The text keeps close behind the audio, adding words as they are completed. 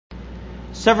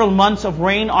Several months of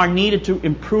rain are needed to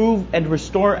improve and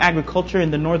restore agriculture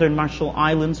in the northern Marshall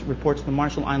Islands, reports the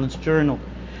Marshall Islands Journal.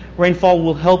 Rainfall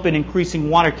will help in increasing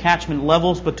water catchment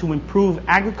levels, but to improve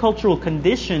agricultural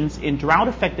conditions in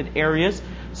drought-affected areas,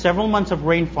 several months of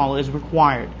rainfall is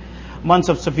required. Months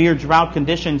of severe drought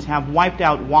conditions have wiped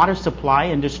out water supply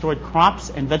and destroyed crops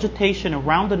and vegetation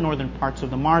around the northern parts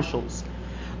of the Marshalls.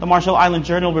 The Marshall Island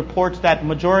Journal reports that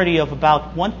majority of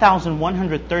about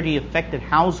 1,130 affected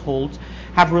households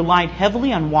have relied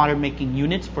heavily on water-making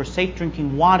units for safe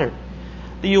drinking water.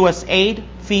 The USAID,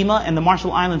 FEMA, and the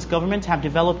Marshall Islands governments have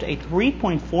developed a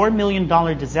 $3.4 million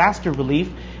disaster relief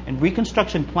and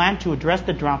reconstruction plan to address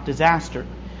the drought disaster.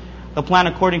 The plan,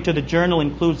 according to the Journal,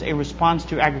 includes a response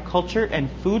to agriculture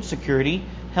and food security,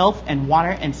 health, and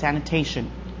water and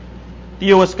sanitation. The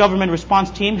U.S. government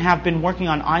response team have been working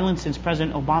on islands since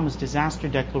President Obama's disaster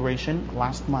declaration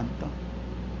last month.